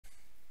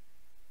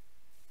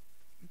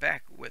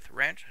back with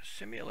Ranch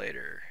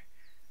Simulator.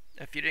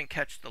 If you didn't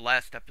catch the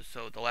last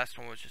episode, the last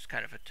one was just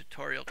kind of a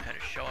tutorial kind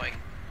of showing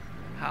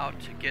how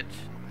to get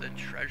the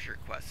treasure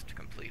quest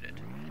completed.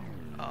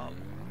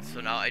 So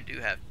now I do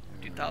have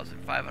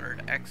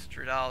 2,500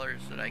 extra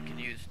dollars that I can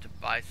use to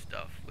buy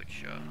stuff,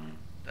 which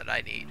that I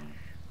need.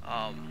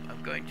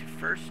 I'm going to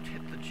first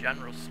hit the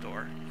general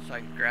store so I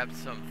can grab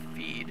some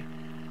feed.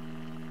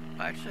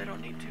 Actually, I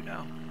don't need to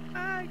now.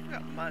 I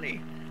got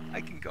money. I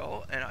can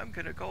go, and I'm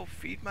gonna go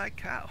feed my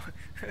cow.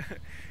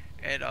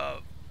 And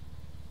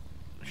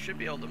should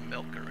be able to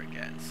milk her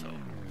again, so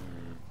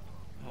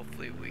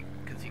hopefully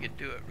because you can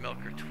do it, milk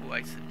her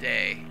twice a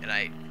day, and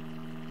I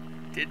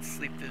did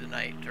sleep through the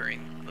night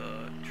during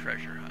the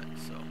treasure hunt,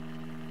 so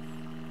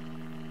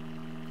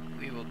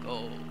we will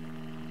go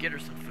get her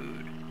some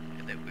food,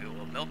 and then we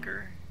will milk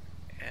her,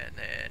 and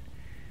then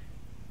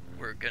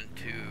we're going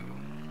to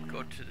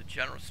go to the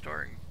general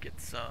store and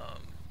get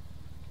some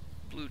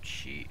blue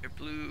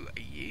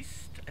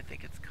yeast, I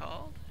think it's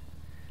called.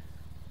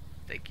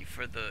 Thank you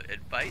for the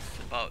advice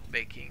about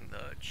making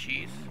the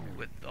cheese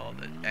with all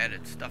the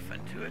added stuff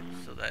into it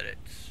so that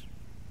it's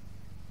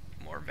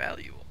more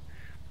valuable.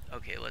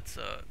 Okay, let's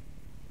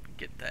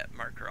get that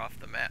marker off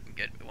the map and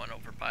get one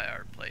over by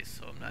our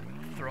place so I'm not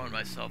throwing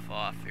myself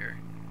off here.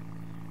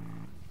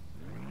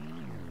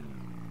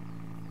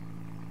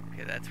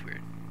 Okay, that's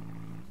weird.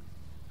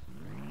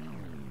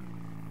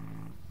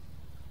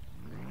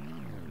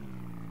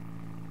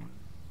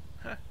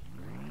 Huh.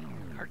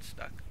 Cart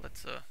stuck.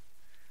 Let's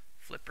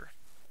flip her.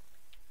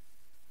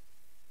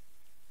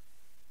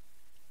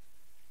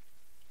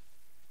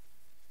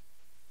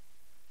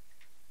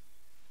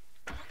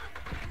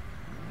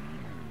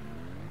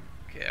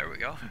 Okay, there we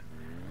go.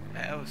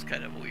 That was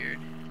kind of weird.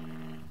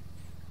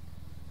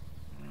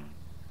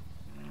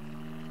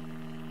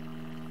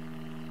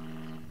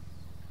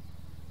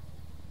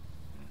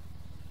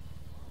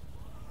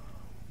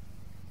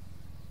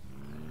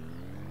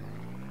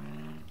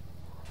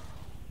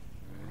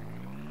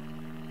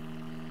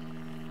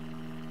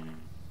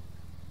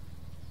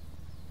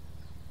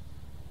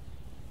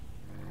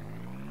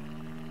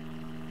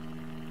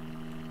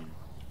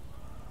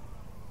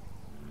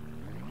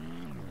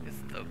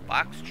 The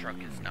box truck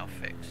is now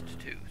fixed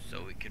too,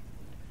 so we could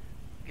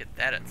get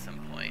that at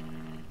some point,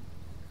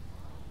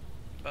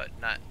 but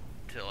not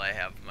till I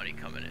have money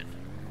coming in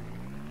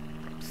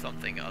from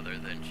something other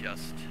than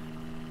just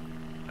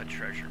a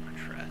treasure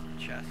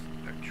chest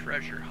or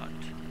treasure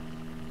hunt.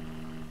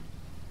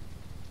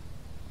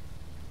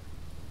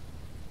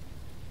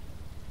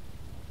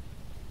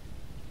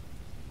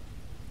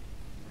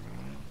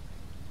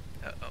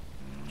 Uh-oh,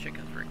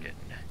 chickens were getting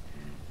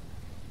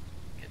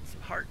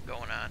some heart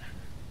going on.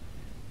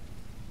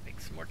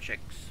 Some more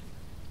chicks.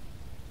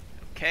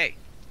 Okay,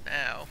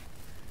 now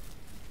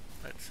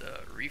let's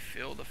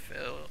refill the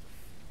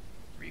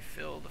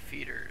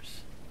feeders.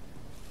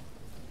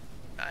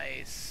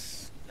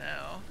 Nice.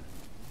 Now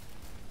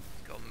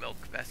let's go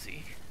milk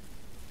Bessie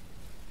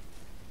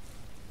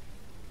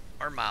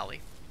or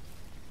Molly.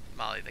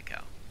 Molly the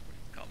cow.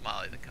 Call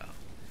Molly the cow.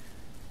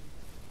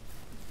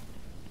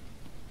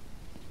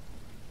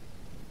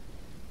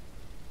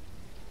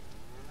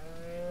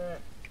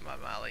 Come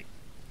on, Molly.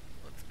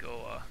 Let's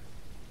go.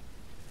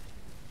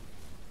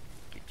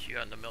 You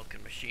on the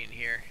milking machine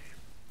here.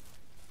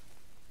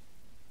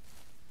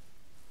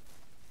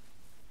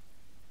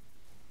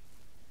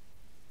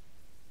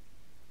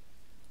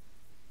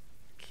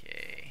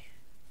 Okay.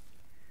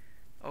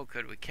 Oh,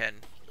 good, we can.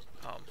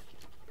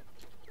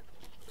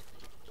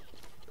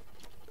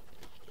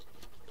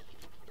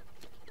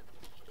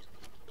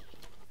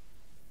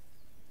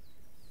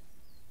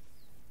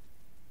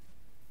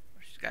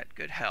 She's got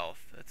good health.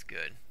 That's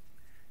good.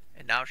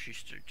 And now she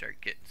should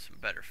start getting some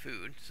better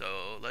food.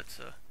 So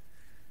let's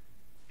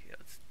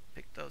let's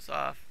pick those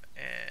off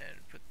and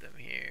put them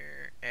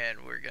here, and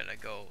we're gonna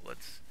go,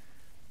 let's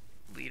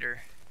lead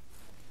her.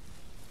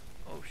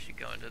 Oh, she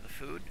going to the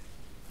food?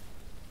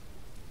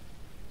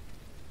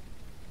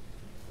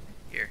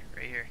 Here,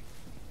 right here.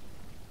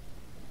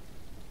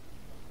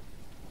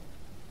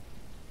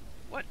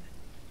 What?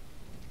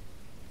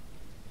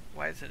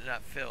 Why is it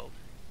not filled?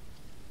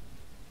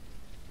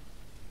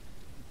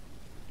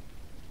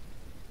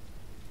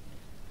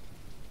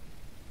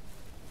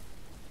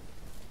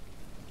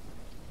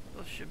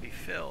 Should be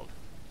filled.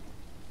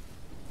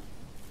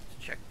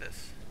 Let's check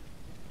this.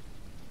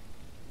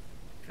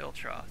 Fill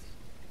troughs.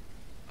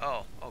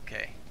 Oh,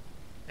 okay.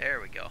 There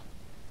we go.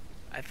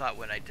 I thought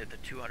when I did the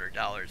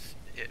 $200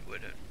 it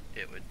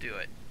would do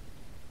it.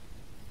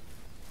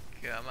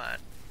 Come on.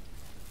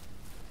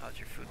 How's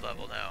your food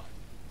level now?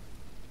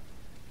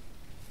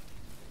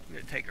 I'm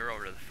gonna take her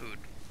over to the food.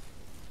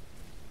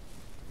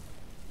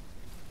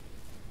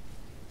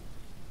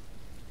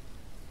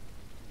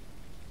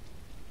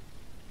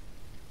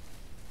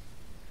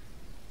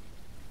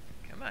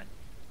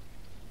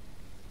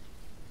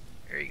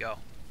 There you go.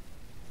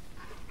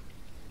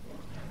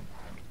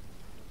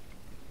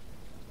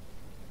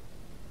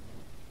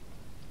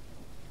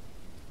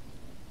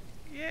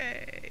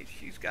 Yay!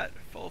 She's got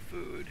full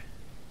food.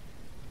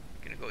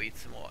 gonna go eat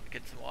some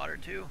get some water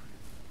too.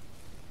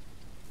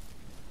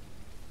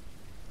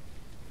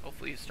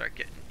 Hopefully you start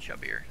getting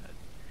chubbier.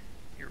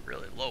 You're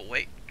really low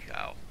weight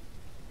cow.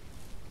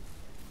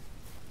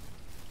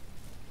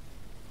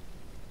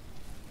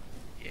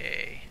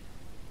 Yay.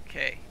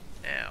 Okay,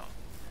 now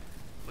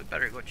we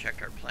better go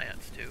check our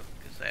plants too,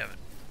 because I haven't.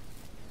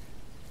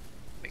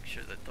 Make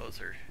sure that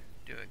those are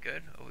doing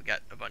good. Oh, we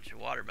got a bunch of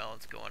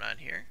watermelons going on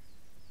here.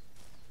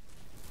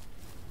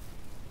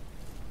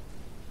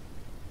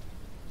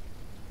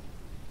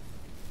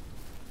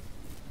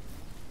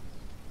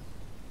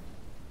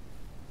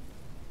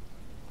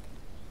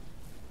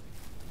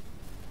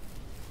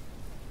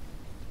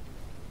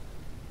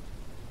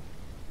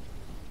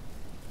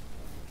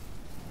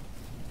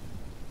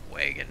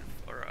 Wagon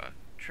or a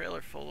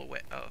trailer full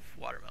of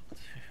watermelons.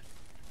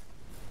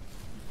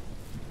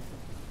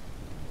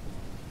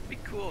 It'd be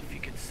cool if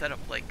you could set up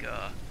like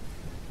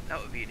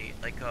that would be neat,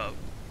 like a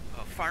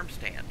farm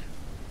stand.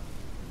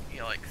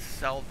 You know, like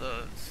sell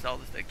the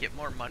get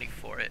more money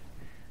for it.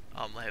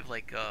 Have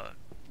like a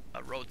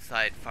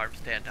roadside farm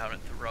stand down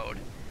at the road,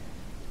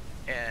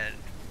 and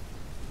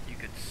you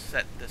could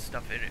set this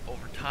stuff in it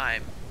over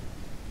time.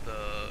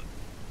 The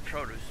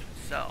produce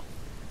would sell,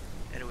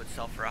 and it would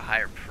sell for a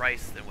higher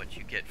price than what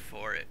you get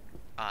for it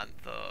on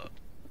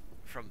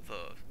from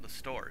the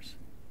stores.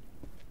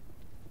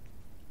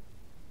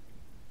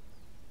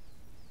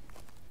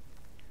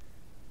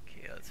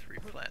 Okay, let's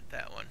replant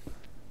that one.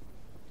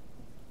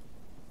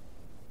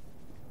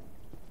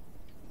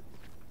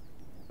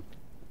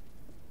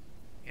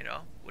 You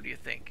know, what do you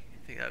think? You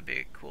think that'd be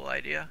a cool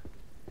idea?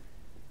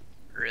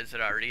 Or is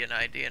it already an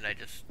idea and I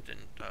just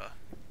didn't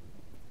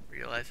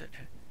realize it?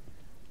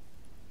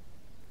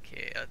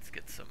 Okay, let's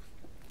get some.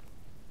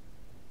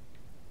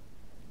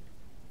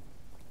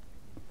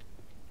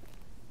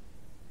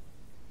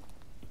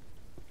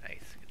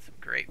 Nice, get some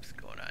grapes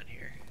going on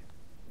here.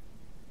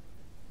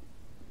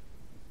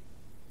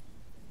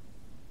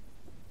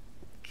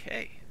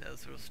 Okay,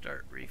 those will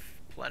start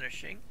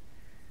replenishing.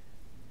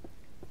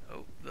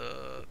 Oh,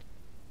 the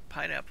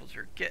pineapples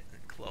are getting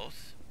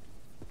close.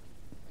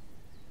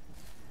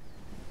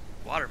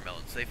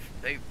 Watermelons,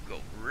 they go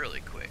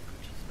really quick,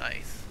 which is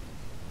nice.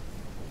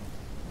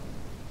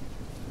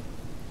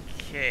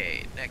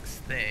 Okay, next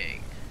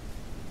thing.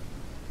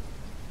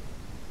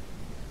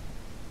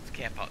 Let's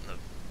camp out in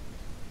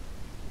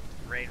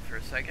the rain for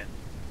a second.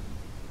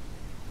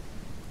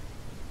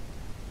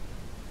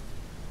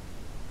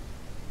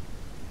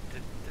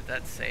 Did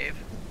that save?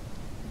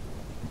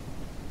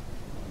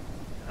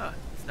 Huh,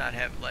 it's not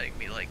letting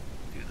me like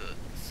do the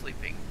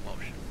sleeping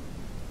motion.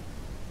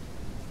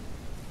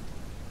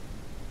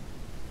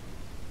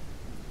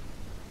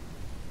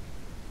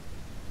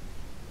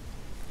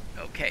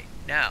 Okay,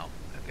 now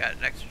I've got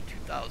an extra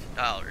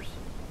 $2,000.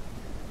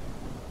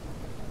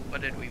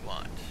 What did we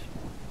want?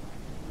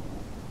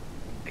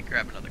 Hey,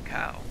 grab another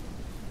cow.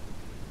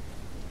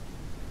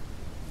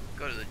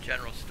 Go to the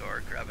general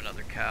store, grab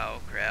another cow,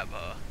 grab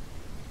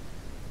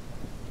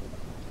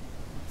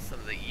some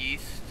of the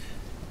yeast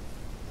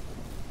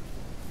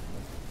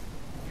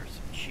for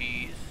some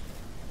cheese.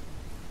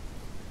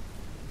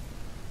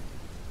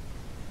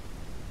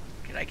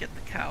 Can I get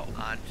the cow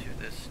onto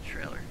this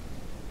trailer?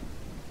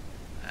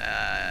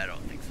 I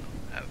don't think so.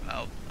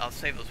 I'll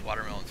save those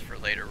watermelons for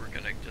later. We're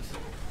gonna just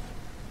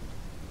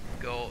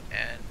go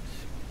and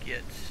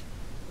get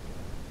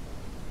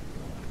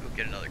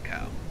another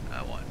cow.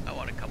 I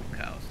want a couple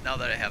cows. Now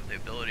that I have the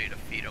ability to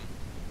feed them,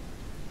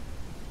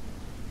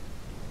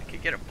 I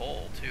could get a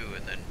bowl too,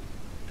 and then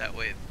that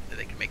way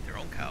they can make their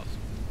own cows.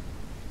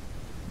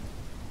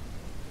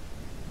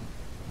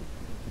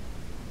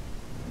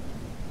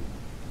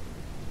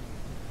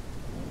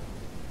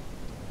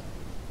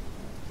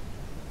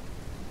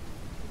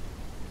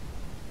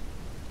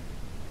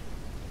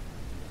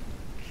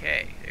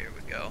 Okay, there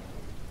we go.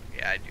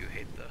 Yeah, I do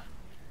hate the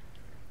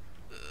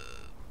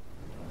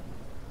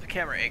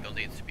camera angle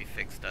needs to be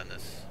fixed on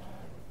this.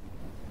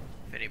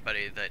 If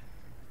anybody that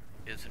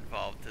is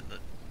involved in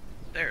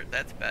there,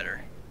 that's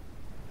better.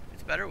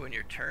 It's better when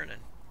you're turning.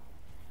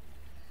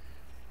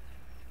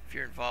 If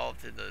you're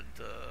involved in the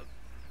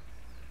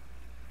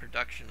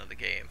production of the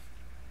game,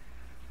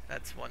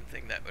 that's one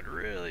thing that would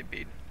really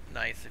be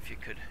nice if you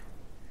could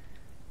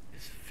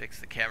just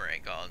fix the camera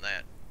angle on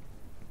that.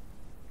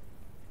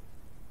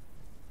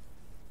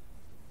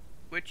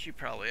 Which you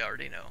probably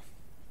already know.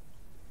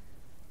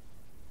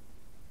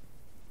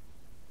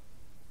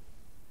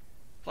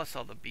 Plus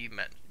all the bee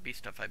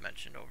stuff I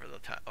mentioned over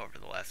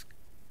the last,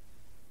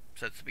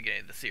 since the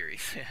beginning of the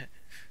series,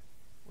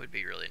 would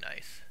be really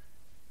nice.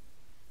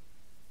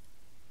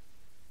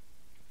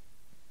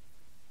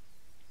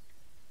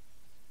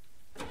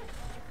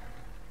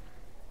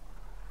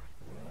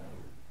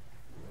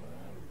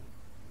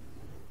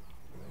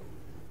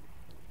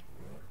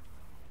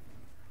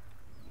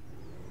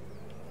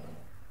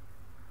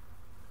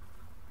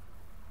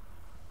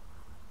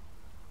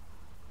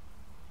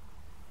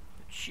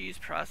 Cheese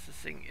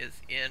processing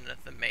is in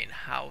the main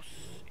house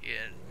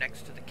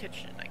next to the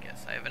kitchen, I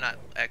guess. I have not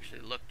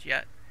actually looked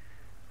yet.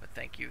 But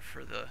thank you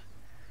for the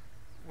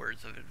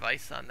words of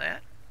advice on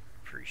that.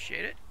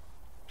 Appreciate it.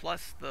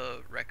 Plus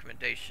the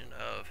recommendation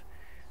of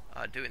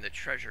doing the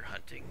treasure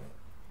hunting.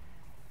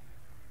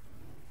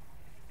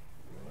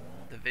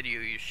 The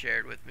video you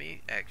shared with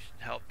me actually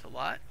helped a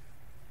lot.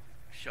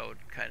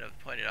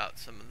 Pointed out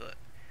some of the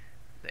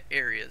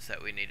areas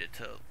that we needed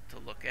to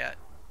look at.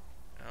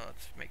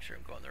 Let's make sure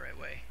I'm going the right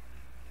way.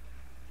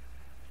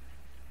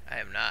 I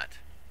am not.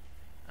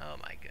 Oh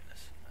my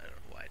goodness. I don't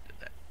know why I did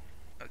that.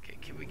 Okay,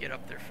 can we get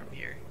up there from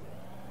here?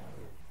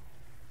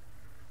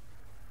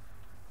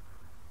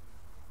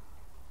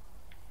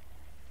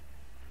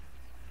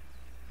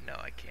 No,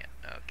 I can't.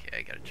 Okay,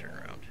 I gotta turn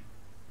around.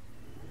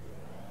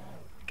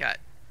 Got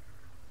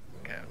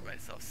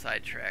myself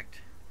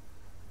sidetracked.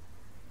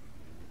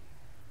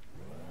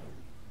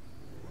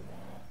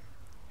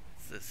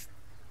 This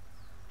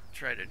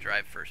try to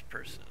drive first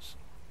person is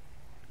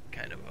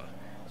kind of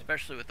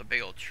especially with the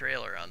big old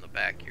trailer on the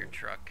back of your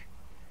truck,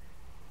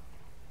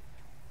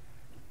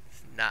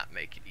 it's not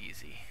make it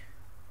easy.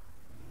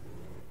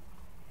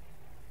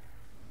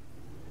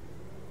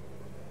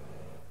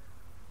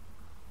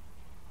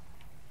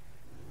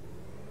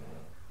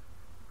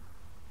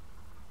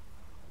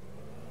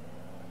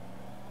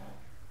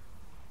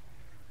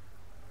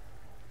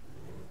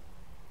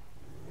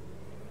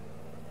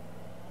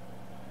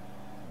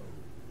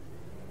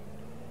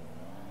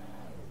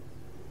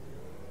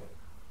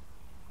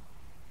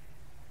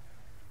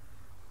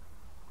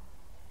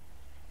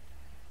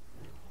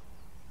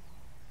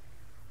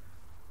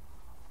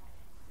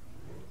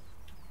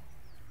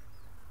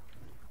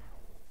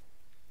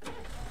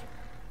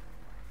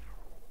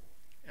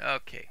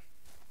 Okay.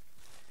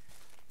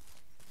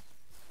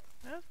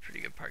 That's a pretty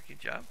good parking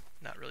job.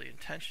 Not really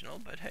intentional,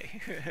 but hey,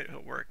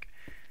 it'll work.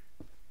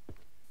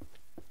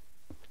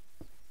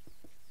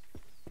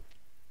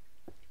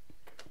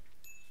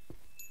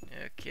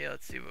 Okay,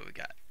 let's see what we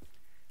got.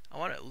 I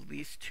want at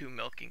least 2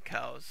 milking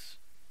cows,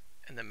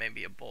 and then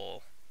maybe a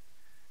bull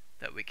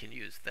that we can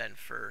use then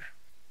for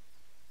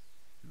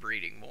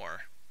breeding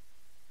more.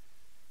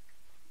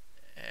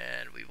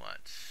 And we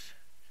want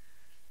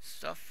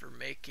stuff for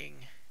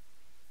making.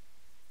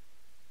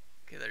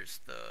 Okay, there's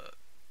the,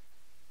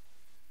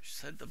 she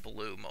said the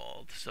blue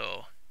mold,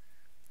 so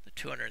the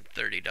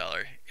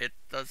 $230. It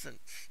doesn't,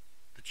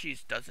 the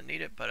cheese doesn't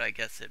need it, but I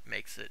guess it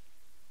makes it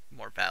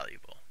more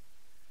valuable.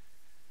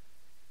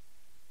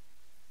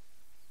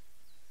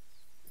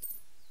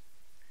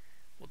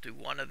 We'll do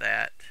one of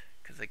that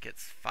because it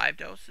gets 5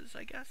 doses,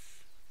 I guess.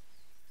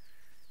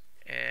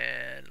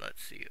 And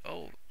let's see.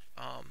 Oh,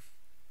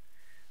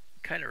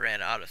 kind of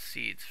ran out of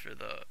seeds for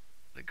the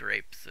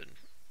grapes and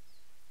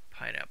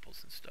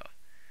pineapples and stuff.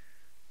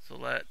 So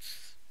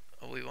let's,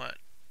 we want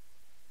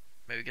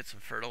maybe get some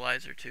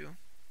fertilizer too.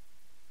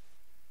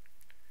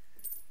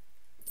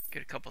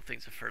 Get a couple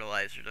things of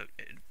fertilizer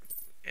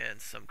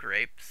and some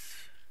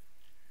grapes.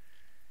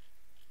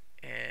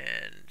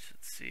 And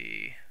let's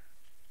see,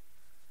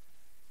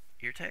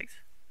 ear tags.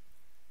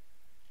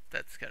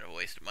 That's kind of a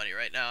waste of money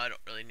right now. I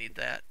don't really need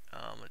that.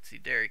 Let's see,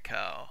 dairy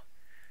cow.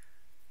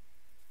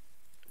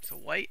 It's a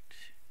white.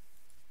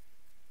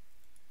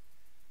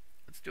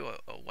 Let's do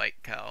a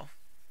white cow.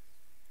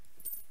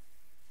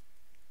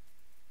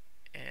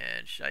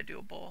 And should I do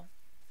a bull?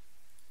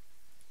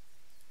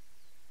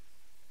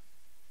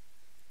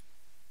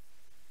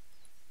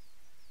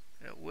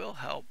 It will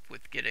help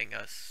with getting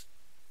us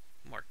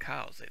more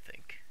cows, I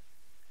think.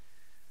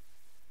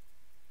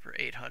 For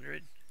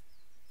 800.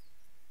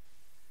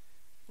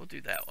 We'll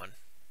do that one.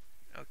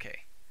 Okay.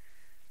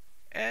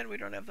 And we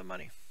don't have the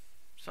money.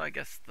 So I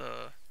guess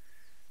the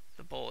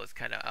bull is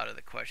kind of out of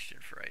the question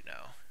for right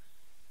now.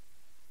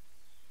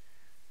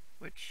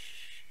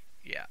 Which,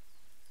 yeah.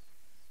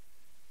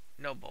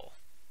 No bull.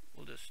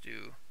 We'll just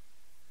do...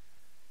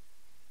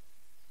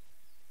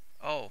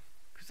 Oh,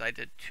 because I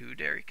did 2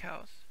 dairy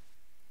cows.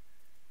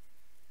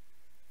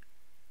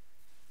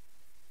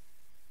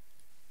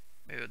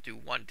 Maybe we'll do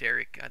 1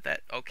 dairy cow.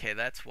 Okay,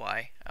 that's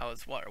why. I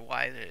was wondering,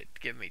 why did it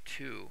give me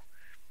 2?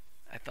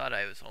 I thought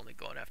I was only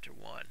going after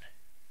 1.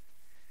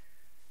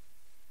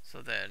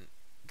 So then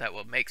that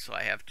will make so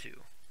I have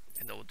 2.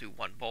 And then we'll do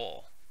 1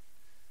 bowl.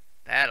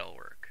 That'll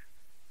work.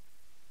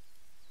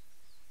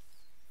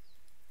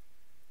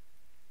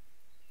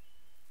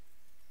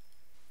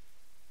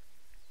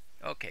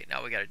 Okay,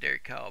 now we got a dairy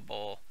cow, a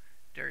bull,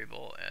 dairy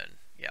bull, and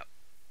yep,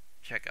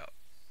 check out.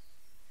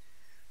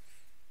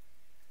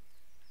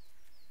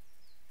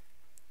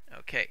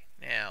 Okay,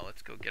 now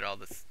let's go get all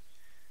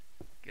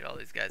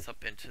these guys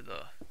up into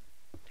the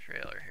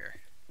trailer here.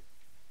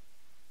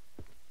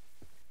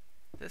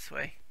 This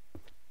way.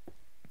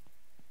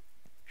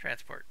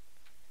 Transport.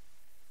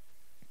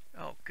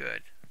 Oh,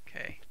 good.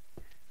 Okay.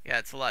 Yeah,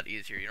 it's a lot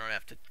easier. You don't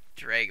have to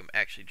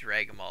actually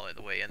drag them all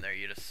the way in there.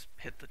 You just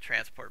hit the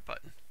transport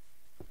button.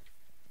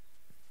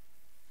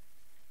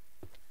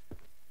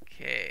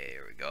 Okay,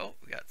 here we go.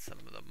 We got some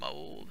of the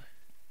mold.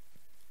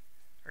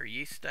 Or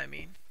yeast, I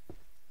mean.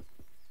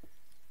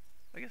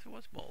 I guess it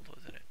was mold,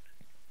 wasn't it?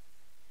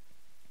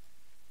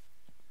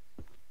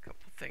 A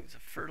couple things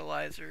of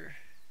fertilizer.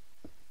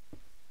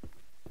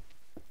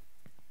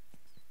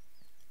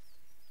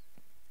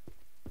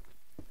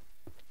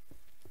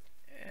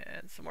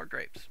 some more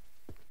grapes.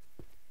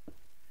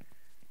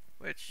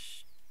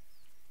 Which,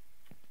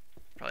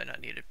 probably not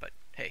needed, but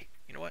hey,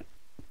 you know what?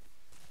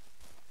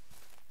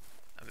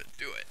 I'm gonna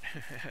do it.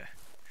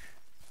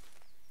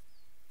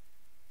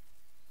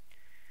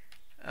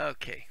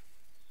 Okay,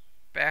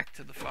 back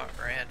to the farm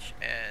ranch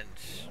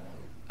and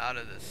out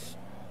of this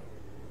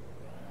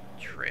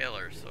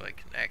trailer so I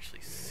can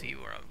actually see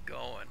where I'm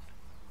going.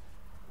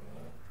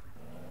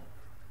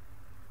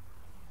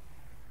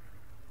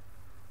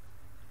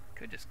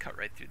 Could just cut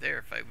right through there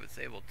if I was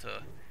able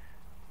to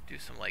do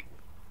some, like,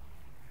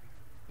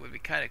 would be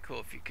kind of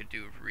cool if you could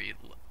do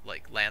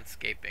like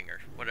landscaping or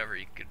whatever.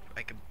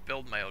 I could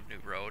build my own new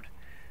road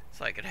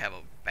so I could have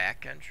a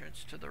back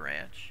entrance to the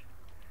ranch.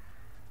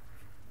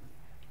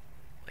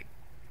 Like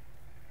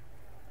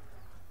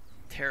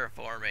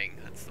terraforming,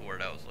 that's the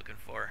word I was looking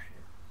for.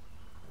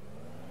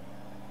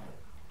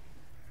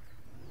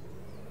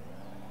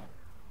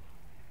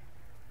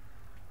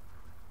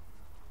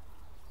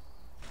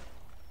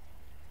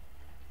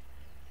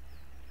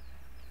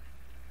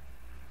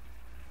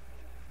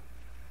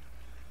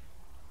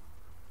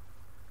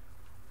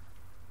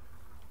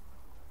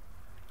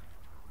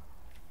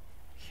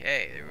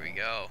 Okay, there we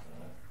go.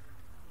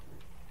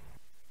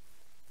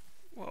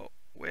 Whoa,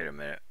 wait a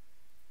minute.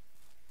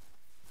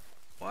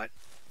 What?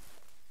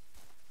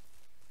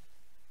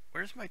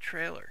 Where's my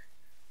trailer?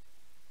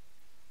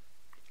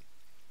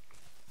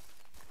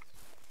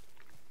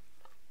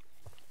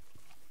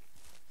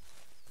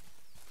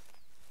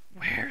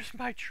 Where's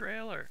my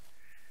trailer?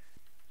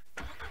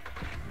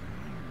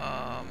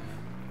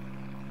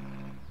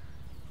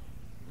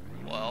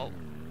 Well,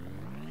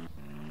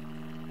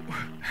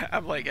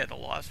 I'm like at a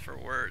loss for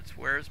words.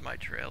 Where's my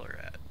trailer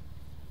at?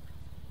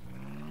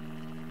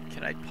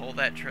 Can I pull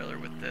that trailer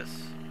with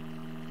this?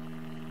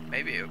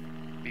 Maybe it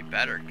would be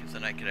better because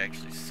then I could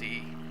actually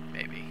see,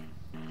 maybe.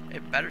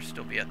 It better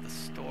still be at the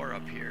store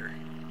up here.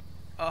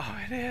 Oh,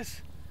 it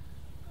is.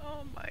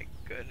 Oh my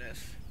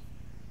goodness.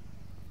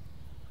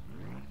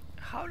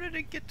 How did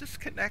it get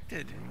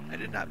disconnected? I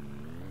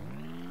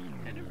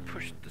didn't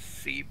push the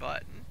C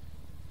button.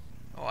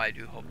 Oh, I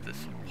do hope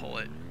this will pull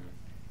it.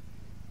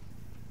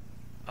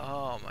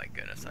 Oh my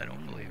goodness, I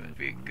don't believe it. It'd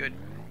be a good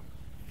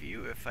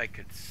view if I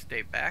could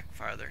stay back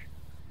farther.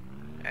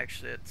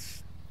 Actually,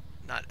 it's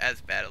not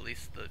as bad. At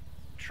least the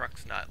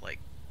truck's not like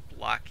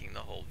blocking the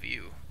whole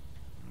view.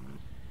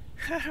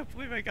 I don't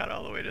believe I got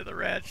all the way to the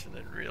ranch and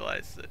then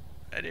realized that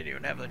I didn't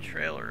even have the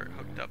trailer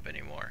hooked up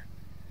anymore.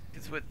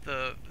 Because with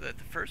the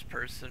first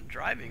person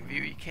driving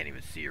view, you can't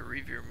even see your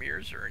rearview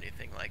mirrors or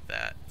anything like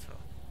that. So,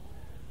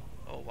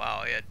 oh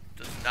wow, it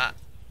does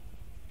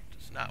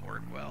not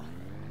work well.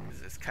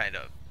 This kind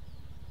of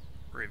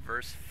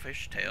reverse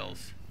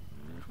fishtails.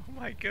 Oh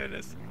my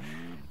goodness.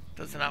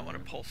 Does not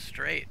want to pull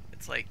straight.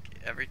 It's like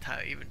every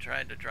time, even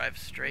trying to drive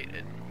straight,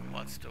 it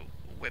wants to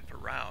whip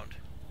around.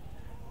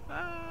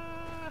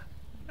 Ah,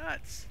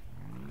 nuts.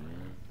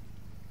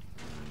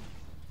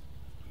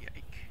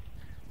 Yike.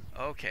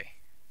 Okay.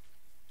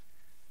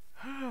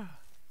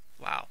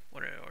 Wow,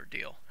 what an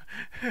ordeal.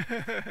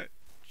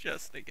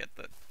 Just to get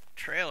the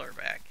trailer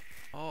back.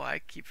 Oh, I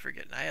keep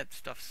forgetting I had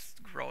stuff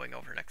growing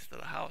over next to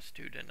the house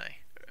too, didn't I?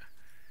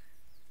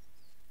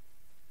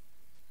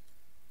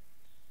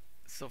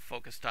 So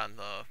focused on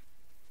the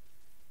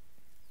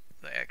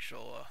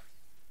actual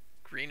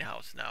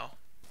greenhouse now.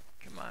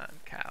 Come on,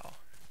 cow.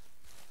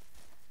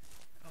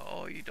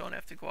 Oh, you don't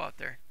have to go out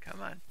there.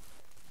 Come on.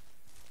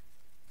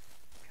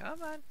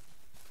 Come on.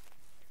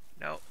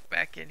 No,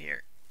 back in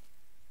here.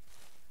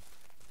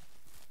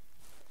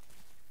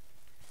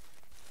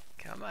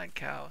 Come on,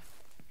 cow.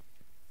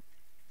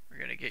 We're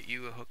gonna get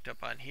you hooked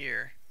up on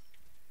here.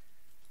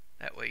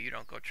 That way you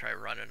don't go try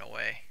running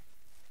away.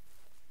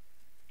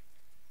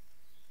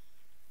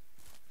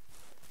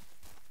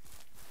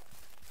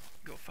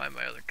 Go find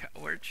my other cow.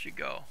 Where'd she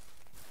go?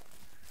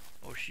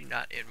 Oh, she's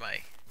not in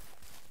my...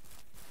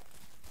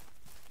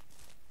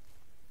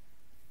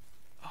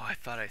 Oh, I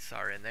thought I saw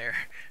her in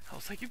there. I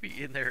was like, you'd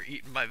be in there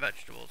eating my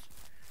vegetables.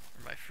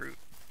 Or my fruit.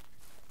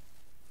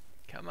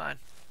 Come on.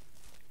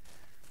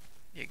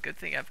 Yeah, good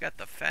thing I've got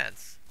the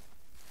fence.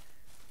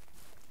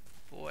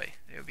 Boy,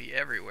 they'll be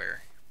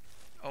everywhere.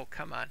 Oh,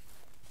 come on.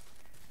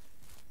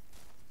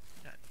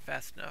 Not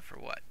fast enough or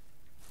what?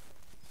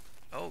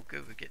 Oh,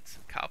 good, we get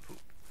some cow poop.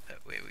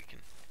 That way we can...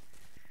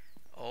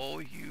 Oh,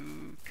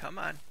 you... Come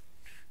on.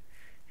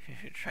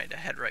 Trying to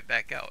head right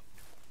back out.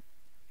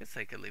 Guess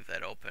I could leave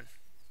that open.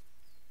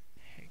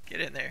 Get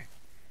in there.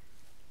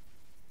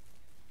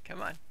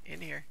 Come on,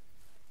 in here.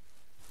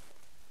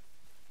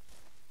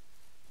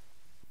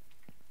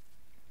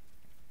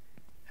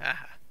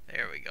 Haha,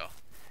 there we go.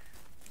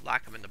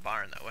 Lock them in the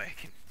barn, that way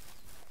I can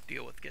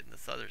deal with getting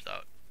the others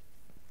out.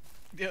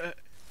 Yeah.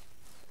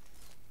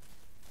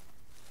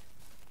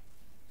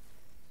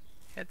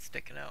 Head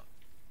sticking out.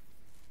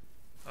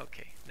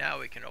 Okay, now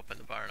we can open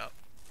the barn up.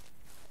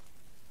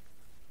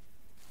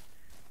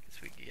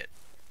 Guess we can get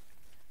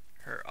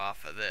her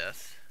off of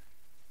this.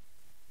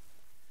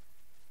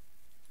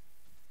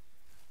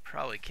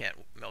 Probably can't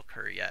milk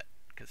her yet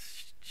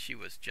because she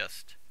was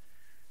just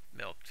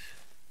milked.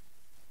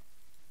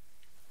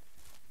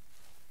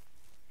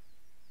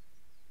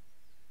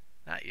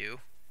 Not you.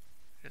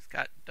 Just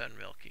got done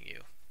milking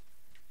you.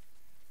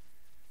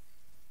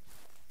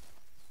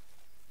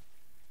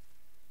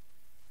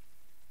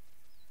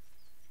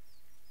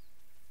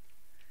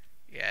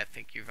 Yeah, I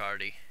think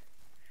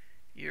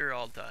you're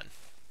all done.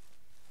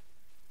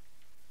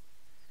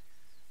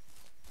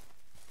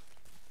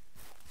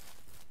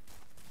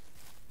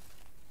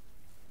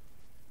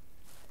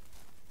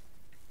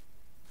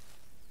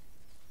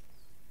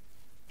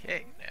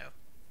 Okay, now.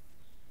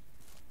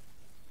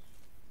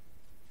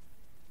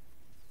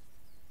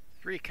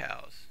 3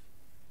 cows.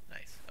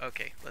 Nice.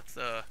 Okay, let's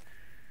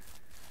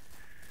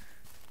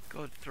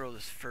go throw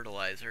this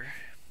fertilizer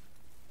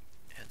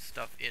and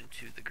stuff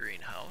into the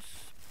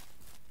greenhouse.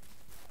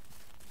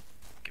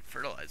 We can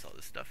fertilize all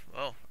this stuff.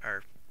 Oh,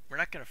 we're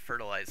not going to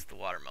fertilize the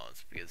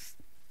watermelons because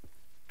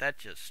that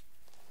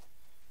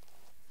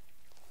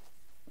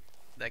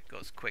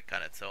goes quick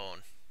on its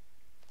own.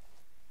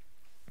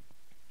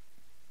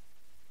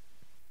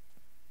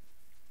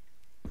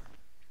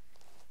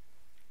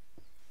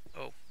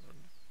 Oh.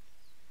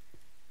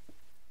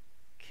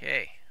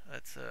 Okay,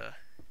 let's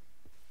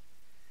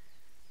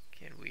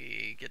can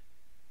we get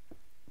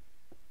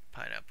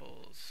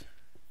pineapples?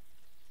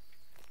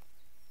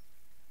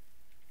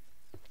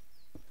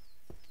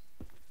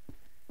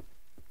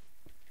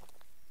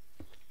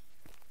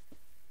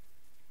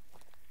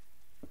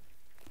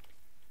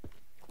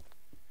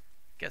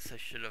 Guess I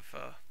should have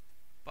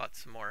bought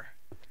some more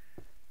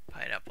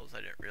pineapples.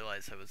 I didn't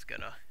realize I was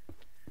gonna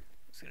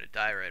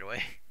die right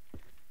away.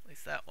 At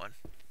least that one.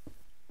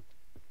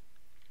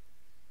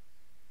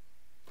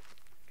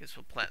 Guess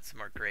we'll plant some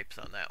more grapes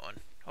on that one.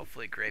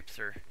 Hopefully grapes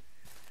are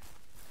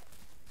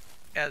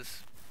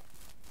as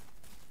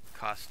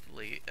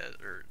costly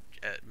or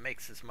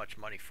makes as much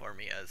money for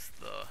me as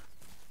the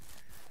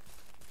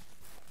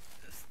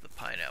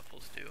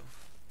pineapples do.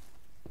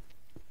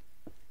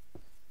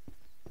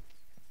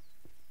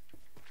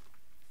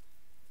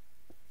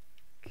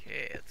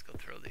 Okay, let's go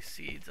throw these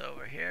seeds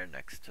over here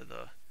next to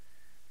the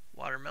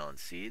watermelon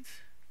seeds.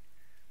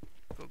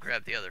 Go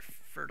grab the other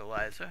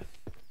fertilizer.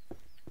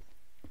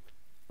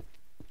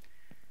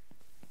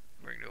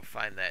 We're gonna go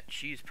find that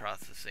cheese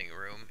processing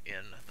room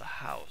in the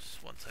house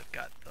once I've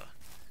got the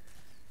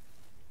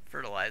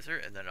fertilizer,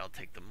 and then I'll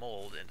take the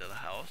mold into the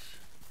house.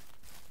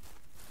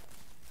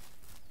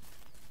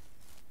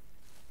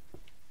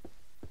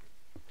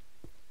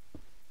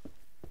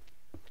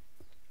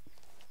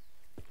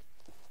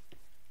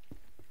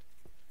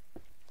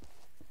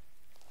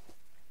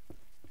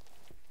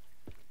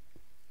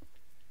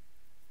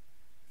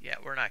 Yeah,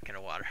 we're not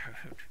gonna water.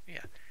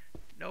 Yeah,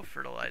 no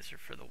fertilizer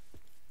for the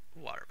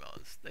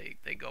watermelons.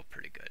 They go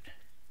pretty good.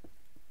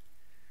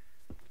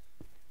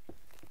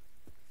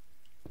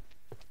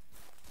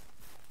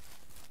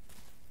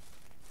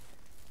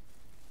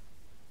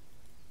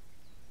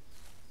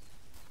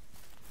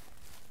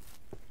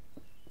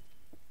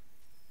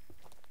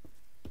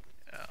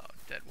 Oh,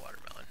 dead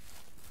watermelon.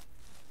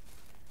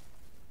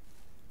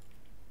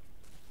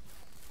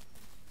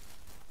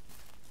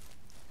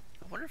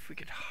 I wonder if we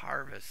could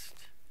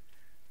harvest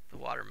the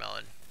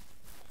watermelon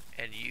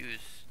and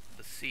use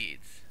the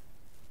seeds.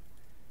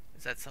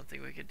 Is that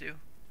something we could do?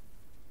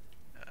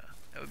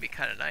 That would be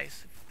kind of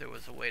nice if there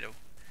was a way to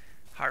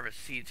harvest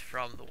seeds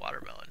from the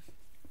watermelon.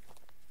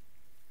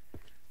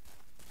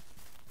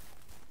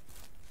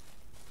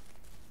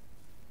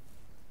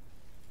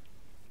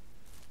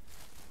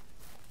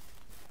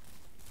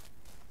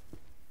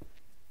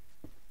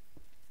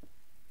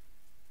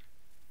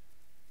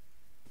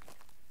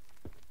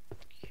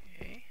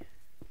 Okay.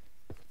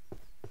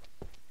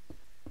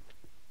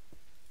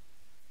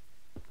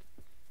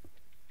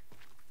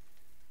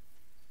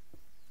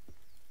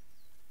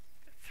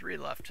 3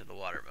 left to the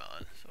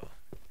watermelon, so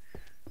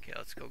okay,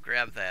 let's go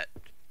grab that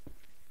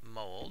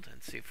mold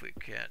and see if we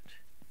can't.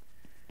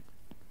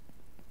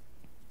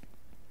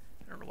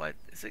 I don't know what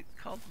is it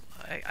called.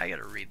 I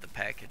gotta read the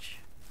package.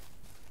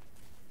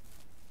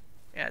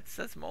 Yeah, it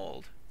says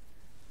mold,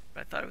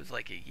 but I thought it was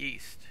like a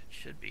yeast. It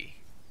should be.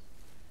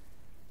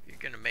 If you're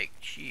gonna make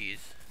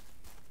cheese.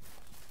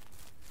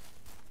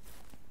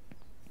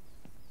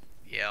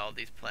 Yeah, all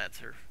these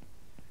plants are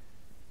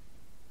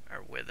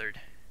withered.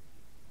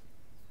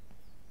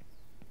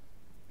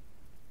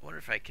 I wonder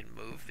if I can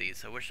move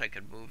these. I wish I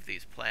could move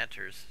these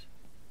planters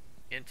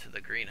into the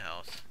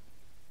greenhouse.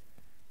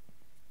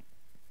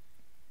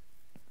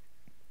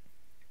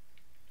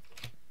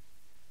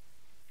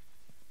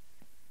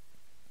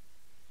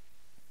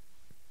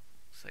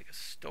 Looks like a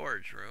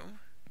storage room.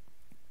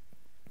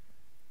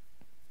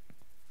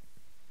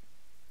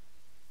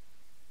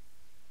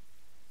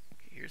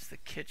 Okay, here's the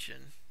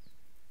kitchen.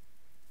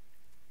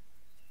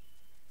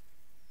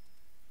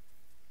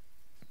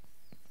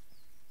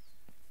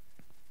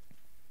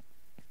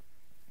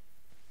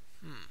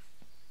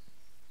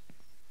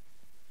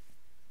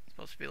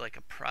 Supposed to be like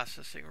a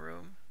processing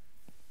room.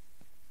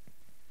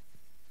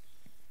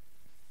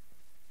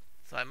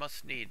 So I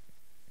must need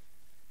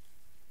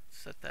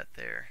set that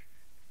there.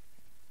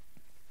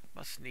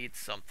 Must need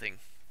something.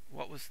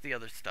 What was the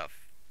other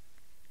stuff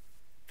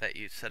that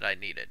you said I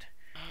needed?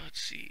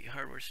 Let's see.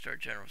 Hardware store,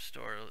 general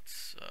store.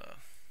 Let's,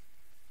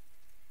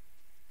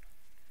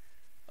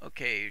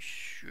 okay,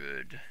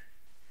 should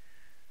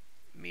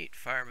meat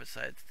farm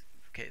besides.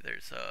 Okay, there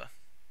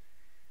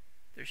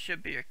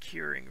should be a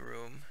curing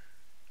room.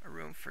 A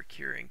room for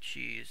curing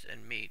cheese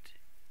and meat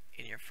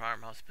in your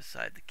farmhouse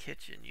beside the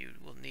kitchen. You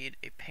will need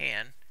a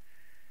pan.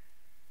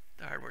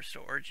 The hardware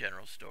store or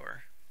general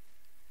store.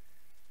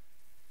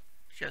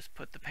 Just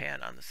put the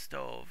pan on the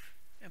stove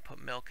and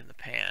put milk in the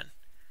pan.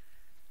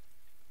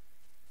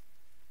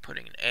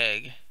 Putting an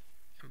egg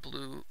and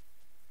blue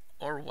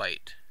or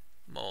white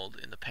mold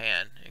in the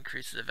pan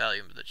increases the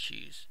volume of the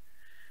cheese.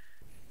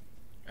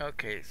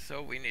 Okay,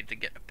 so we need to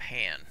get a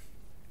pan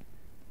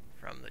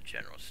from the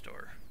general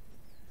store.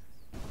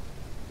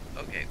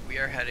 Okay, we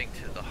are heading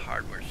to the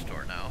hardware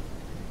store now.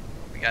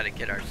 We got to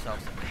get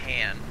ourselves a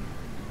pan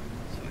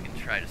so we can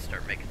try to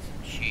start making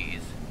some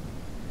cheese.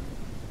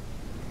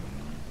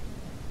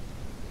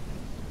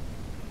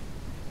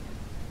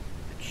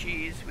 The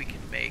cheese we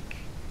can make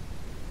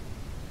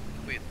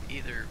with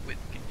we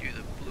can do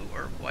the blue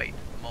or white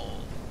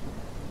mold.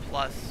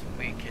 Plus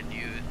we can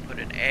put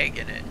an egg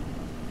in it,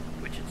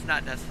 which is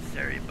not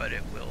necessary, but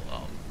it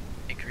will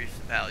increase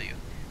the value.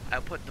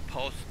 I'll put the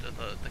post of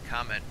the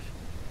comment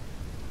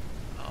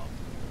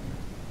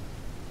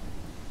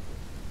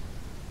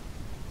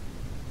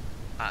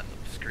on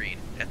the screen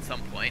at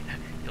some point.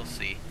 You'll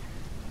see.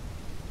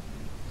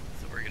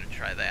 So we're gonna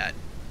try that.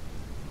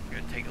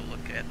 We're gonna take a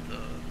look at the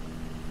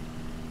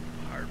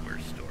hardware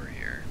store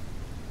here.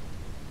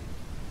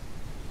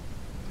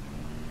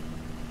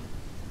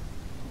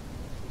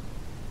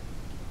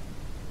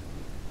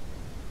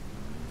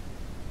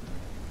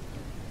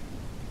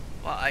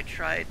 Well, I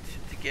tried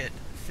to get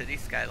City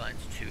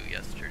Skylines 2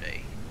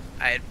 yesterday.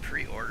 I had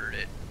pre-ordered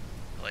it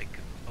like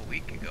a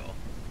week ago.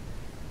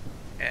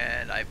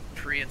 And I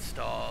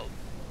pre-installed,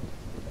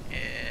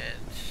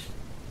 and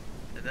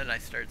then I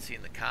started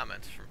seeing the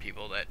comments from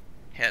people that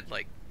had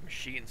like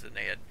machines and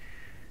they had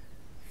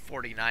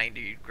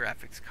 4090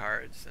 graphics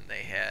cards and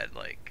they had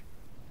like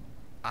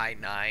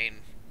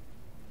i9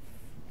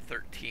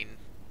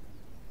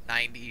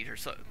 1390 or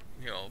so,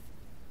 you know,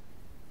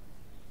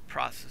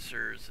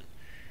 processors,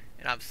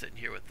 and I'm sitting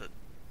here with the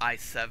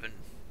i7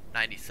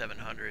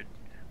 9700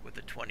 with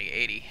the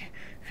 2080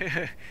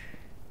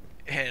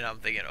 and I'm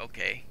thinking,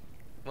 okay,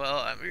 well,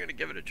 I'm gonna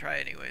give it a try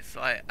anyway. So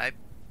I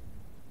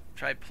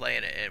tried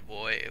playing it, and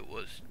boy, it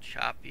was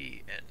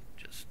choppy and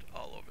just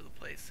all over the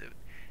place.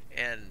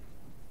 And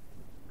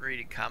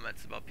reading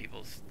comments about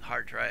people's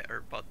hard drive or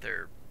about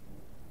their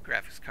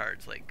graphics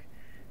cards like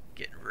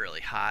getting really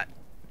hot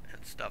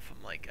and stuff.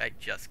 I'm like, I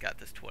just got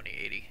this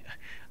 2080.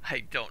 I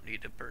don't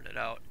need to burn it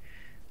out.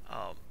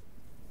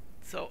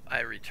 So I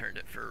returned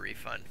it for a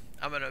refund.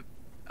 I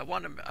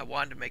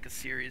wanted to make a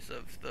series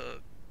of the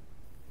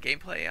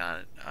gameplay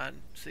on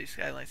City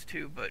Skylines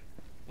 2, but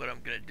what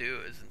I'm going to do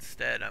is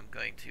instead I'm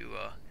going to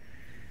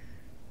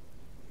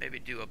maybe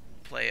do a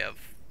play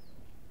of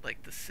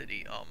like the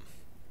City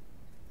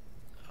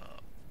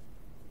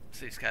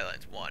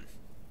Skylines 1,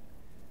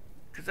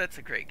 because that's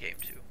a great game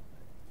too.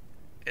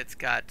 It's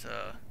got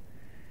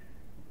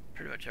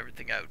pretty much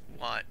everything I would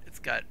want. It's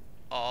got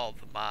all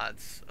the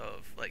mods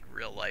of like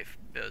real life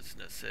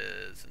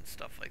businesses and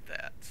stuff like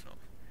that. So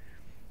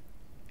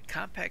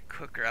compact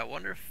cooker, I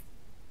wonder if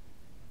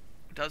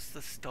does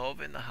the stove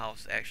in the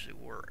house actually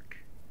work,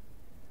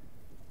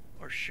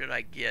 or should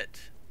I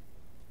get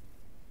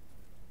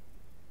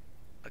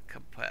a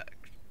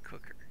compact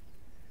cooker?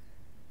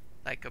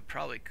 I could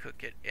probably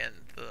cook it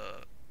in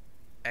the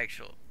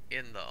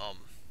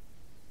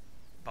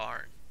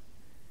barn,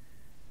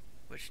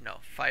 which no,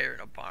 fire in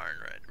a barn,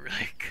 right?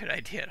 Really good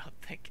idea. I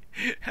don't think.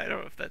 I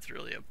don't know if that's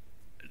really an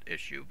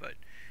issue, but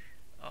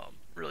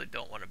really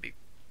don't want to be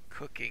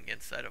cooking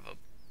inside of a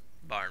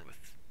barn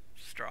with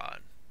straw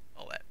and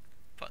all that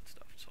fun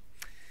stuff. So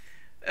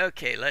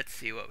okay, let's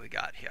see what we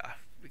got here.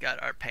 We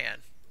got our pan.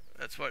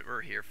 That's what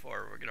we're here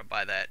for. We're gonna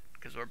buy that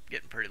because we're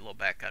getting pretty low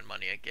back on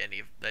money again.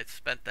 They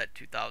spent that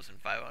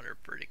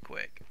 2,500 pretty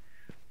quick.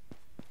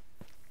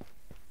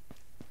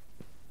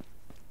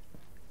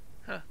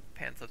 Huh,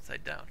 pan's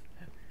upside down.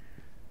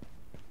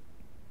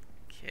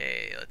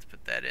 Okay, let's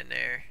put that in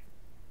there.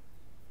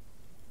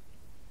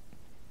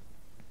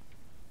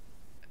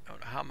 I don't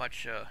know how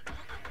much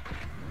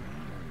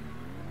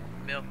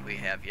milk we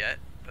have yet,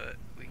 but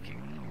we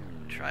can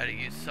try to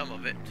use some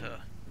of it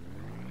to,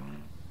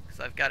 because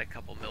I've got a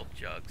couple milk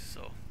jugs,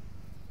 so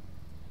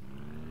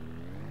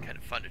kind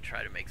of fun to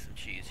try to make some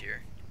cheese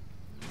here.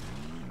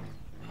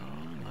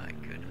 Oh my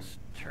goodness,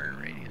 turn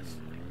radius,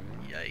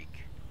 yike.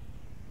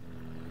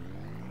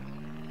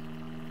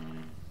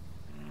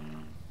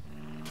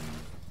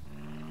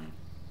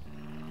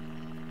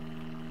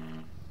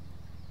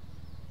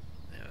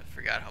 I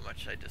forgot how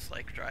much I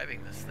dislike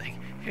driving this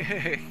thing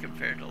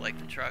compared to like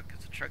the truck,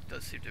 because the truck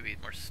does seem to be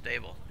more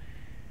stable.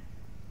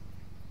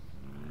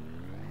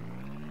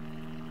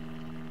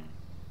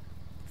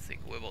 This thing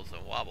wibbles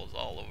and wobbles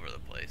all over the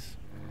place.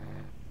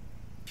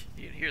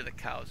 You can hear the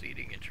cows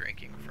eating and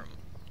drinking from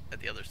at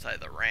the other side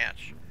of the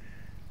ranch.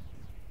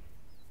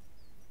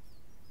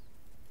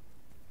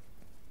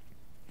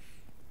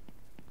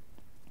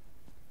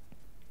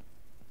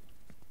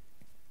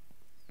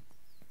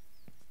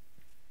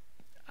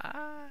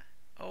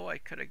 Oh, I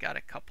could have got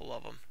a couple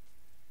of them.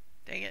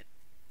 Dang it.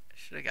 I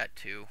should have got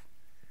 2.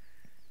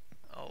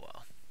 Oh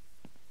well.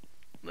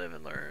 Live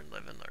and learn,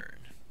 live and learn.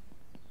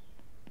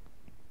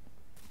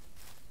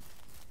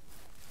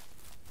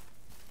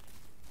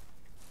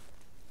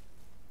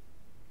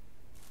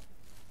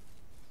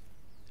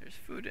 There's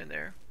food in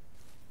there.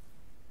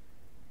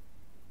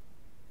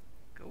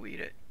 Go eat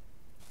it.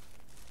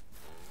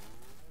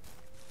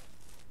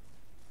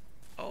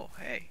 Oh,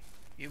 hey,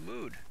 you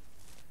mooed.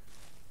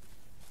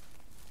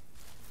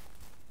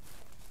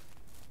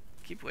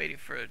 Keep waiting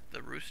for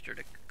the rooster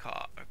to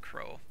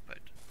crow, but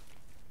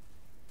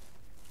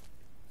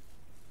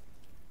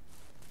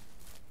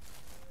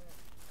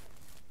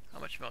how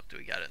much milk do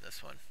we got in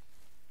this one?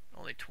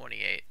 Only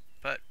 28,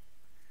 but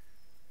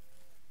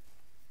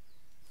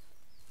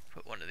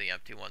put one of the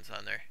empty ones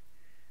on there.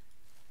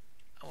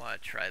 I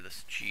want to try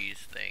this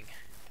cheese thing.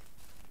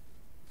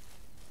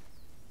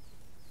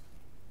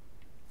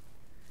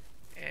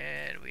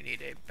 And we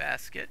need a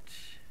basket.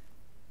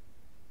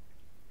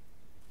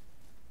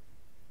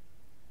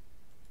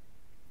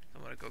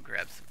 I'm gonna go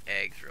grab some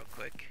eggs real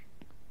quick.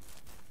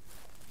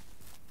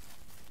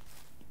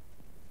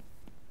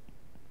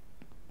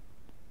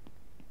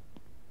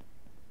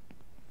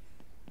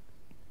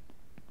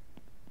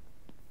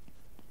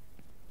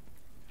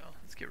 Oh,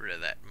 let's get rid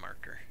of that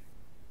marker.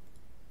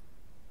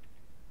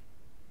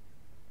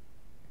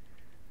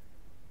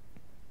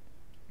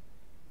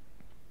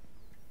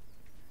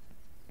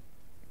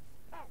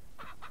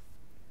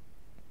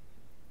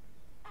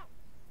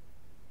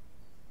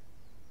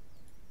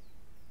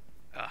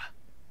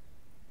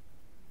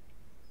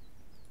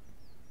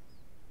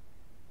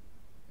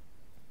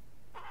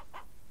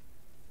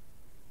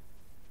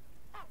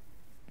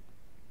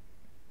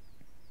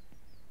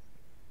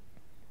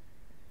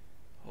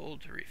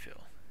 Hold to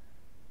refill.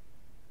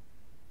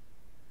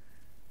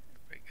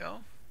 There we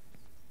go.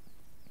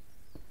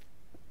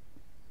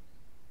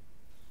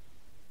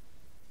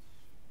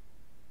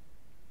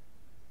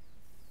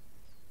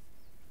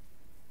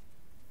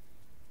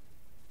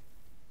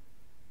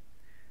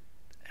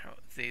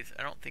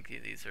 I don't think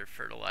these are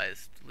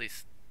fertilized, at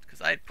least because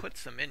I had put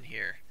some in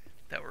here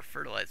that were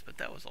fertilized, but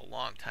that was a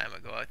long time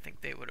ago. I think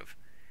they would have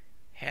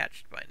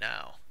hatched by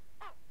now.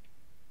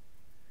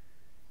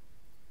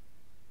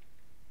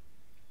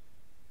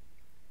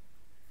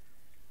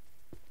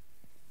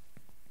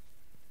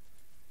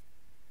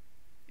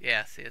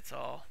 Yeah, see, it's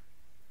all...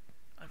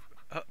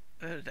 Oh,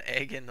 there's the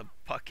egg in the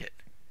bucket.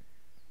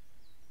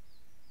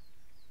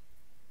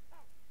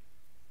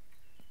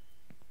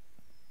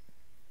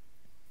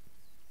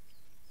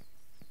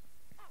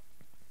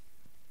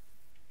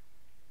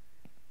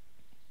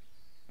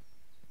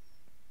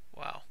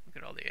 Wow, look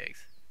at all the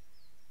eggs.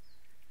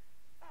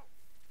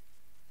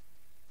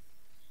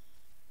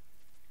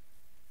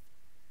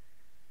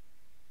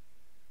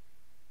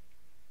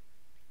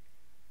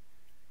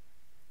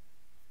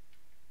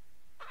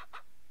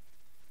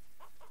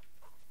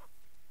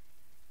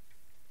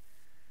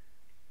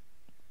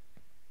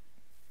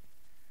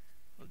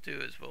 What we'll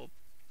do is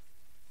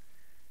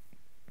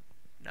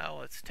now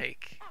let's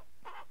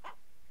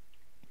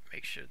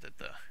make sure that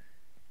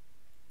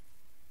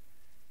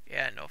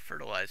yeah, no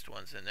fertilized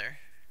ones in there.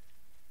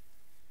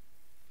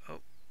 Oh.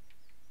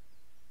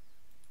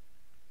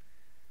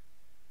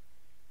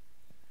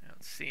 I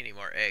don't see any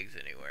more eggs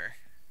anywhere.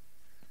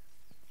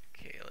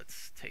 Okay,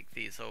 let's take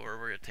these over.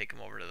 We're gonna take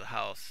them over to the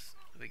house.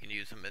 We can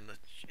use them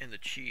in the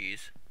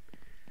cheese.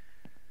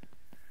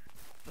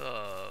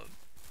 The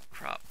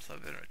crops, I'm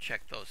gonna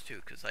check those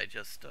too, because I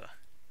just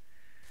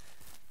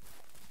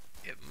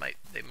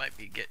they might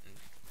be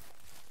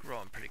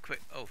growing pretty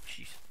quick. Oh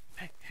jeez.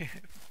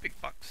 Big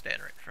buck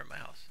standing right in front of my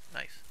house.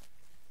 Nice.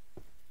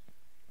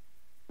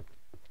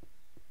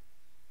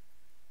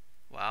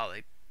 Wow,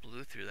 they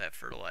blew through that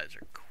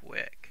fertilizer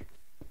quick.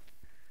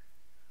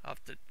 I'll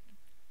have to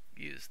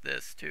use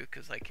this too,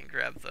 because I can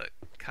grab the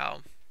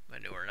cow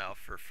manure now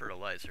for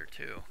fertilizer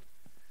too.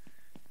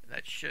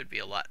 That should be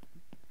a lot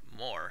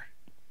more.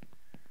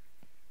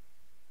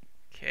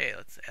 Okay,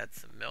 let's add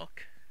some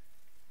milk.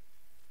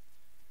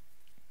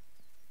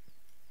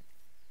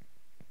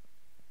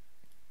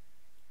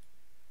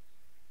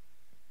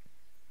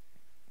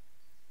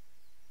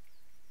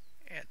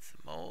 Add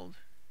some mold.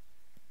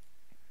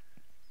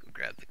 Go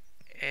grab the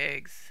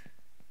eggs.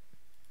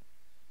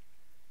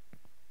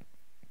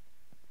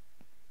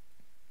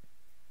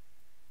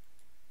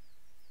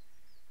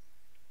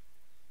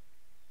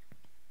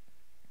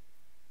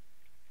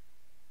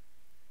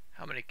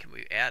 How many can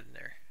we add in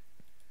there?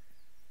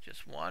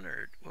 Just one,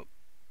 or whoop.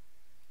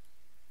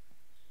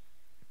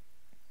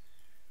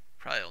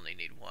 Probably only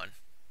need one.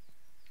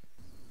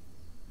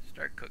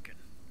 Start cooking.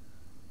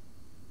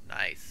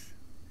 Nice.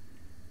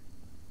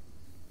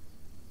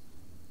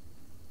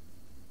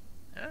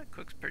 It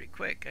cooks pretty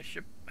quick.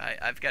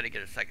 I've got to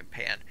get a second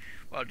pan.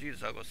 What I'll do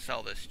is I'll go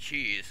sell this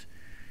cheese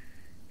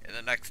in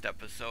the next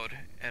episode,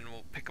 and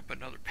we'll pick up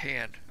another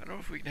pan. I don't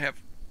know if we can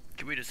have,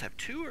 can we just have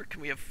 2 or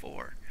can we have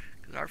 4?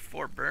 Because our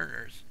 4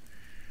 burners.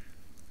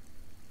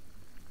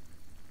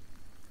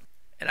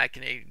 And I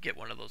can get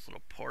one of those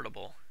little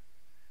portable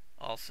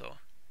also.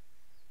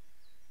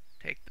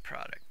 Take the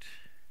product.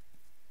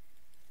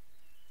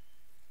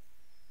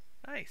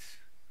 Nice.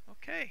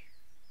 Okay.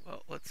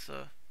 Well, let's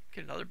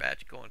get another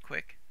batch going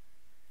quick.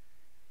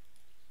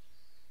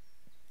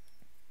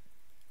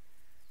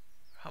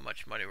 How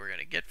much money we're going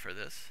to get for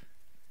this.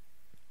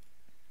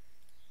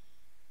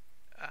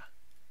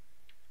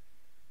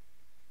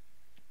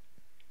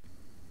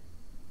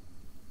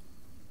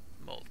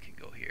 Mold can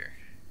go here.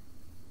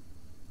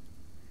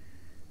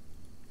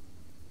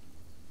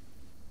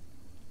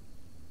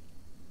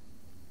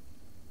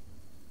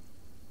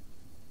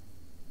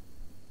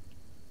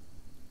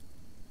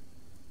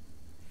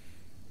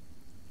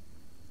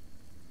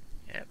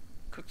 Yep,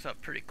 cooks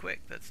up pretty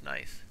quick. That's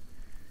nice.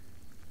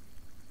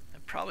 I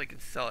probably can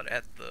sell it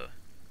at the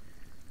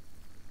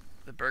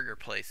burger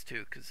place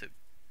too, because it's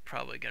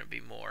probably going to be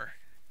more,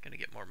 going to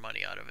get more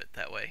money out of it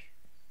that way.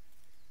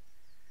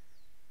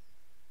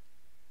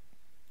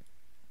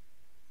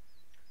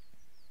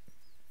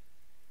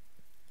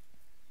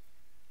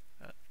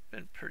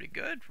 Been pretty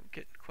good. We're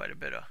getting quite a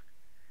bit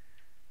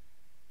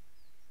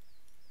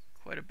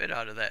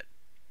out of that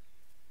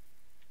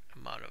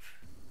amount of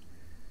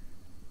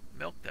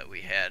milk that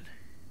we had.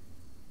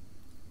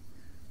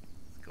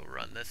 Let's go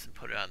run this and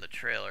put it on the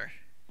trailer.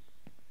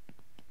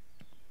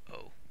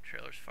 Oh,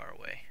 trailer's far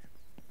away.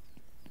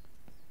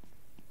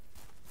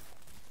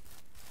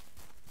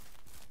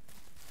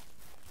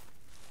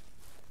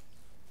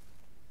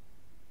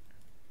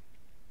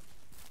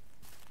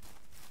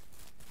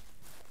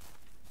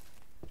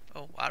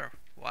 Oh,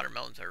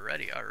 watermelons are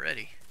ready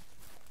already.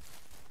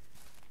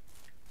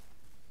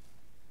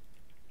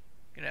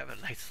 Gonna have a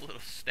nice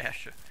little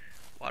stash of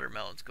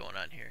watermelons going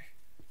on here.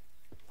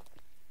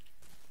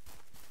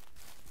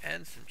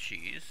 And some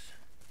cheese.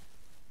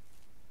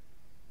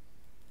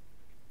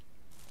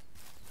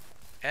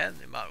 And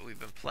the amount we've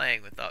been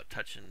playing without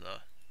touching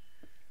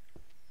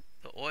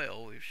the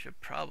oil, we should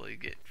probably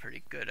get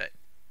pretty good at,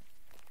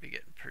 be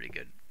getting pretty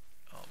good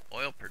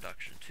oil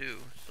production too.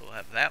 So we'll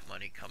have that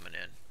money coming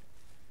in.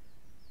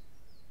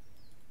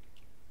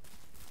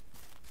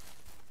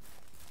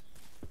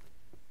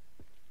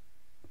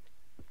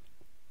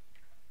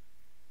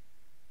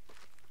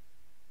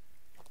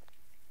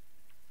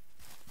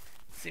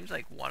 Seems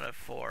like 1 of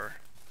 4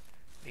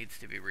 needs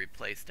to be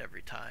replaced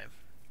every time.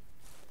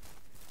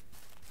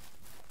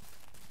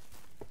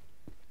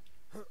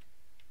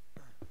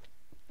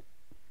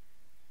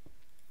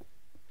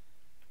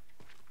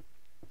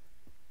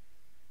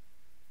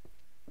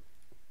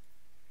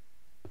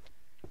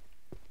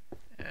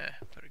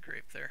 Put a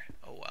grape there.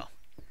 Oh well.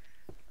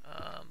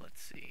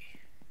 Let's see.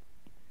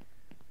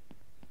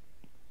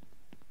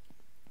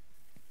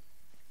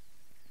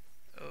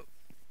 Oh,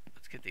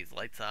 let's get these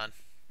lights on.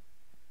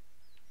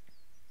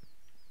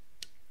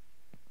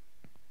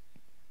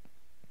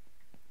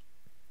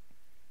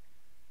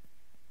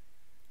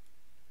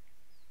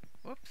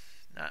 Whoops,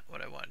 not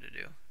what I wanted to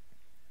do.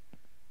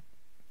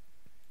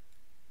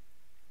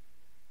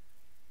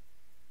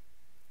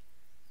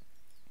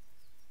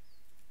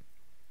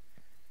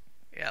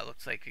 Yeah, it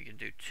looks like we can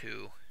do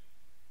 2.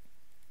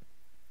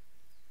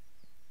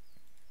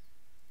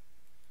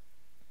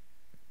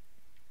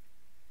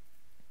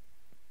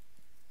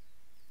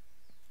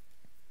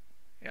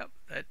 Yep,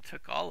 that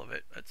took all of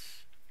it.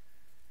 That's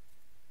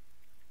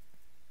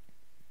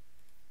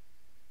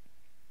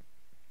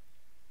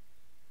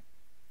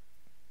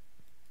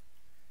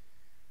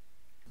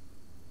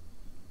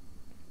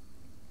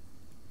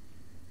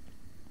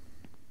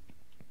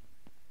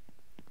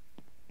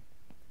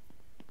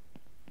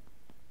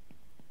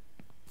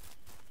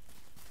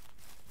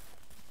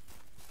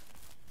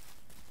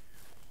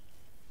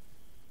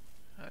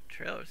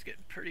trailer's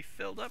getting pretty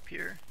filled up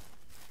here.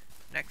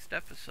 Next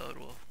episode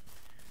we'll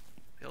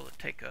be able to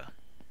take a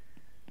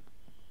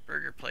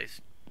burger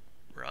place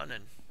run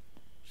and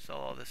sell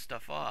all this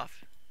stuff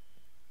off.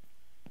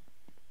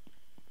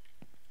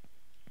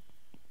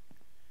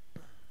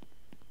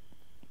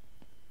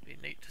 Be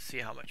neat to see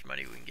how much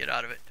money we can get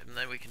out of it, and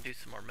then we can do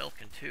some more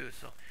milking too.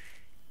 So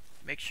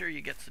make sure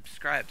you get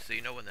subscribed so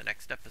you know when the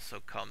next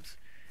episode comes.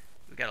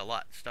 We've got a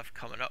lot of stuff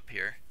coming up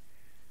here.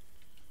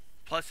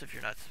 Plus, if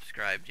you're not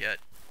subscribed yet,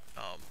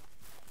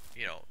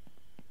 you know,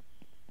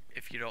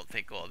 if you don't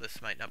think, oh,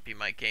 this might not be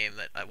my game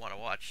that I want to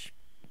watch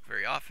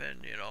very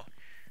often, you know,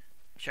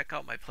 check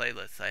out my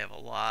playlists. I have a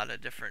lot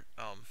of different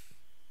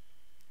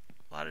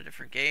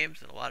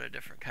games and a lot of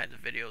different kinds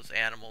of videos,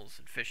 animals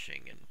and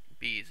fishing and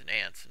bees and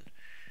ants and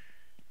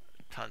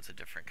tons of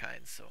different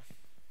kinds. So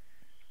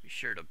be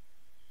sure to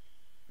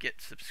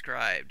get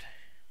subscribed.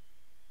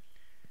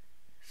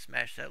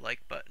 Smash that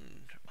like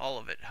button. All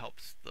of it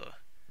helps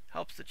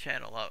the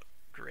channel out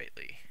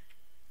greatly.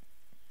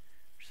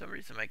 For some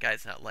reason my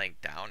guy's not laying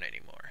down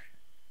anymore.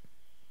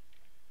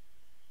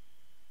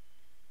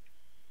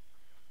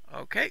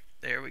 Okay,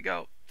 there we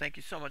go. Thank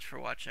you so much for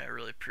watching. I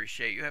really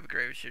appreciate you. Have a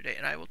great rest of your day,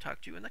 and I will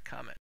talk to you in the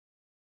comments.